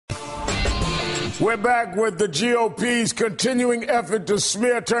We're back with the GOP's continuing effort to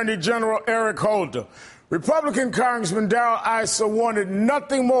smear Attorney General Eric Holder. Republican Congressman Darrell Issa wanted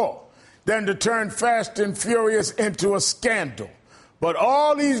nothing more than to turn Fast and Furious into a scandal. But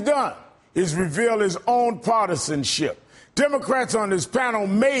all he's done is reveal his own partisanship. Democrats on this panel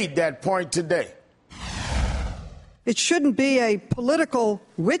made that point today. It shouldn't be a political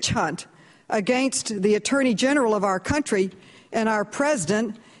witch hunt against the Attorney General of our country and our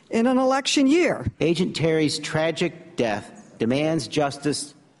president in an election year. Agent Terry's tragic death demands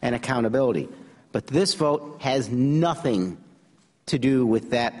justice and accountability. But this vote has nothing to do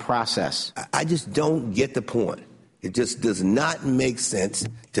with that process. I just don't get the point. It just does not make sense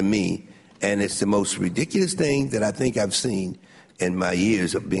to me. And it's the most ridiculous thing that I think I've seen in my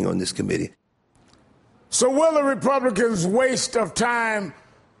years of being on this committee. So will the Republicans' waste of time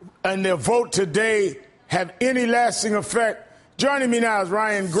and their vote today have any lasting effect? Joining me now is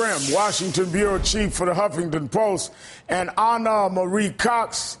Ryan Grimm, Washington Bureau Chief for the Huffington Post, and Anna Marie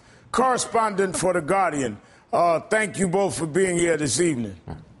Cox, correspondent for The Guardian. Thank you both for being here this evening.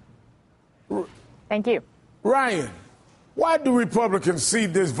 Thank you. Ryan, why do Republicans see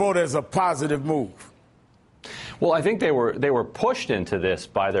this vote as a positive move? Well, I think they were pushed into this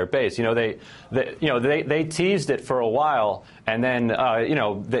by their base. They teased it for a while, and then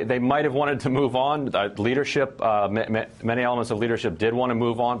they might have wanted to move on. Leadership, many elements of leadership did want to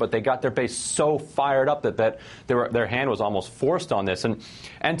move on, but they got their base so fired up that their hand was almost forced on this.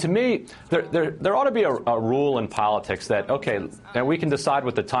 And to me, there ought to be a rule in politics that, okay, and we can decide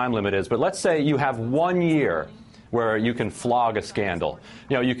what the time limit is, but let's say you have 1 year where you can flog a scandal.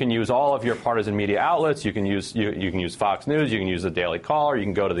 You can use all of your partisan media outlets. You can use Fox News. You can use the Daily Caller. You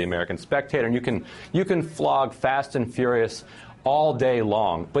can go to the American Spectator, and you can flog Fast and Furious all day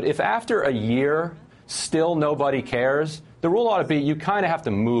long. But if after a year still nobody cares, the rule ought to be you kind of have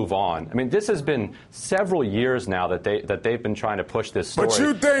to move on. I mean, this has been several years now that they've been trying to push this story. But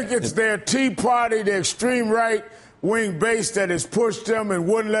you think it's their Tea Party, the extreme right wing base that has pushed them and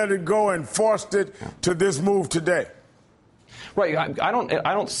wouldn't let it go and forced it to this move today? Right. I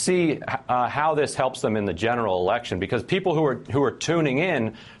don't see how this helps them in the general election, because people who are tuning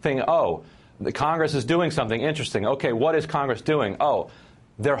in think, oh, the Congress is doing something interesting. Okay, what is Congress doing? Oh,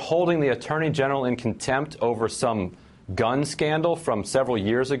 they're holding the Attorney General in contempt over some gun scandal from several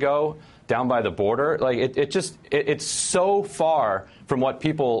years ago down by the border. Like it's so far from what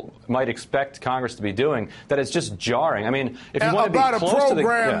people might expect Congress to be doing that it's just jarring. I mean, if you want to be about close a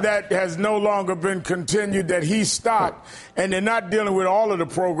program that has no longer been continued, that he stopped, and they're not dealing with all of the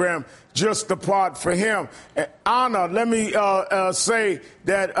program, just the part for him. Anna, let me say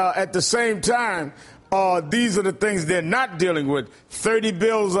that at the same time, these are the things they're not dealing with. 30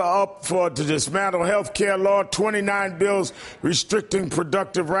 bills are up to dismantle health care law, 29 bills restricting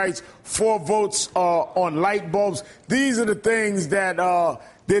productive rights, 4 votes on light bulbs. These are the things that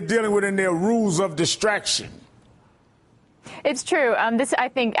they're dealing with in their rules of distraction. It's true. I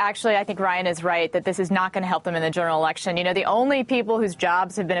think Ryan is right that this is not going to help them in the general election. The only people whose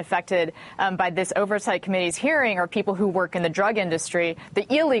jobs have been affected by this oversight committee's hearing are people who work in the drug industry, the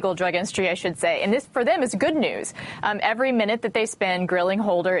illegal drug industry, I should say. And this, for them, is good news. Every minute that they spend grilling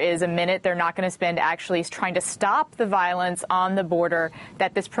Holder is a minute they're not going to spend actually trying to stop the violence on the border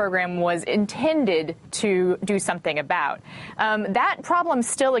that this program was intended to do something about. That problem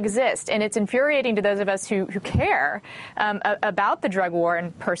still exists, and it's infuriating to those of us who care about the drug war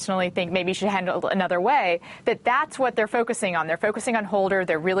and personally think maybe should handle it another way, that's what they're focusing on. They're focusing on Holder.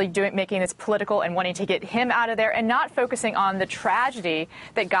 They're really making this political and wanting to get him out of there and not focusing on the tragedy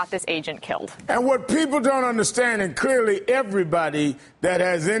that got this agent killed. And what people don't understand, and clearly everybody that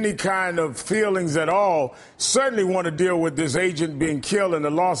has any kind of feelings at all certainly want to deal with this agent being killed and the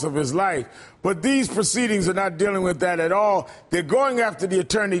loss of his life. But these proceedings are not dealing with that at all. They're going after the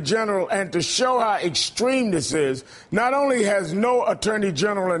Attorney General, and to show how extreme this is, not only has no Attorney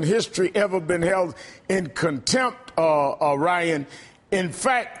General in history ever been held in contempt, Ryan, in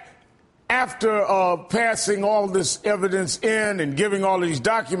fact, after passing all this evidence in and giving all these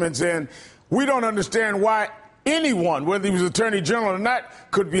documents in, we don't understand why anyone, whether he was Attorney General or not,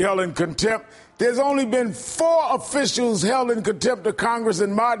 could be held in contempt. There's only been 4 officials held in contempt of Congress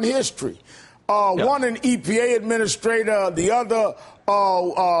in modern history. One an EPA administrator, the other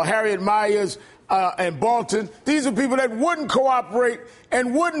Harriet Myers and Bolton. These are people that wouldn't cooperate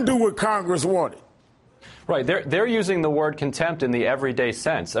and wouldn't do what Congress wanted. Right. They're using the word contempt in the everyday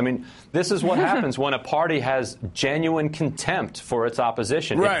sense. I mean, this is what happens when a party has genuine contempt for its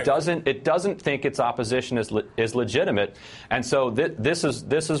opposition. Right. It doesn't think its opposition is legitimate, and so this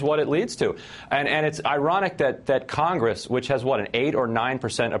is what it leads to. And it's ironic that Congress, which has an 8 or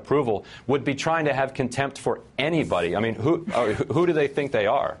 9% approval, would be trying to have contempt for anybody. I mean, who do they think they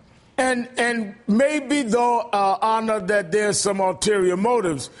are? And maybe, though, Honor, that there's some ulterior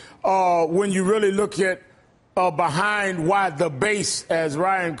motives when you really look at behind why the base, as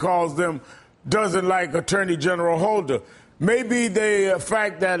Ryan calls them, doesn't like Attorney General Holder. Maybe the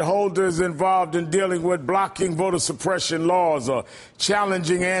fact that Holder is involved in dealing with blocking voter suppression laws or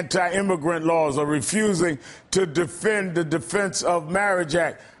challenging anti-immigrant laws or refusing to defend the Defense of Marriage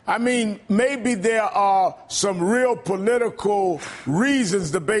Act. I mean, maybe there are some real political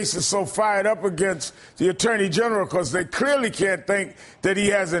reasons the base is so fired up against the Attorney General, because they clearly can't think that he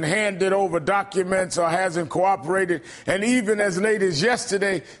hasn't handed over documents or hasn't cooperated, and even as late as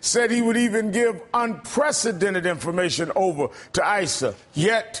yesterday said he would even give unprecedented information over to ISA.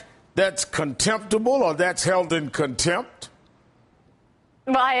 Yet that's contemptible, or that's held in contempt.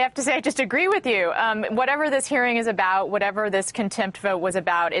 Well, I have to say, I just agree with you. Whatever this hearing is about, whatever this contempt vote was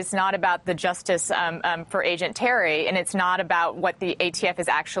about, it's not about the justice for Agent Terry, and it's not about what the ATF is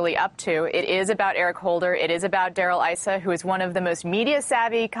actually up to. It is about Eric Holder. It is about Darrell Issa, who is one of the most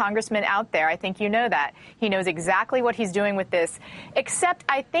media-savvy congressmen out there. I think you know that. He knows exactly what he's doing with this, except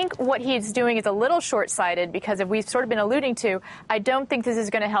I think what he's doing is a little short-sighted, because, as we've sort of been alluding to, I don't think this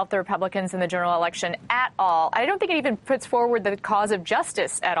is going to help the Republicans in the general election at all. I don't think it even puts forward the cause of justice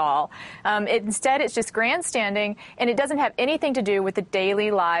at all. Instead, it's just grandstanding, and it doesn't have anything to do with the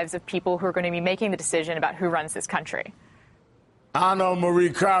daily lives of people who are going to be making the decision about who runs this country. Anna Marie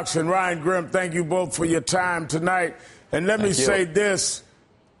Cox and Ryan Grimm, thank you both for your time tonight. And let me say this.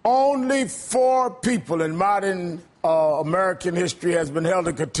 Only 4 people in modern American history has been held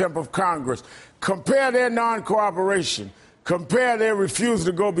in contempt of Congress. Compare their non-cooperation. Compare their refusal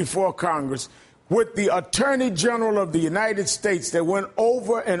to go before Congress with the Attorney General of the United States that went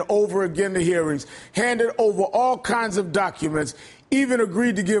over and over again to hearings, handed over all kinds of documents, even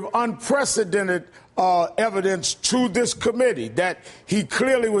agreed to give unprecedented evidence to this committee that he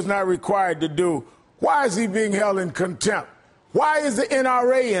clearly was not required to do. Why is he being held in contempt? Why is the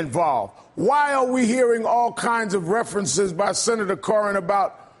NRA involved? Why are we hearing all kinds of references by Senator Corrin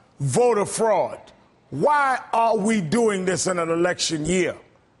about voter fraud? Why are we doing this in an election year?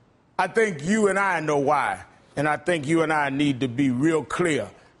 I think you and I know why, and I think you and I need to be real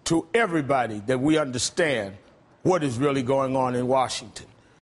clear to everybody that we understand what is really going on in Washington.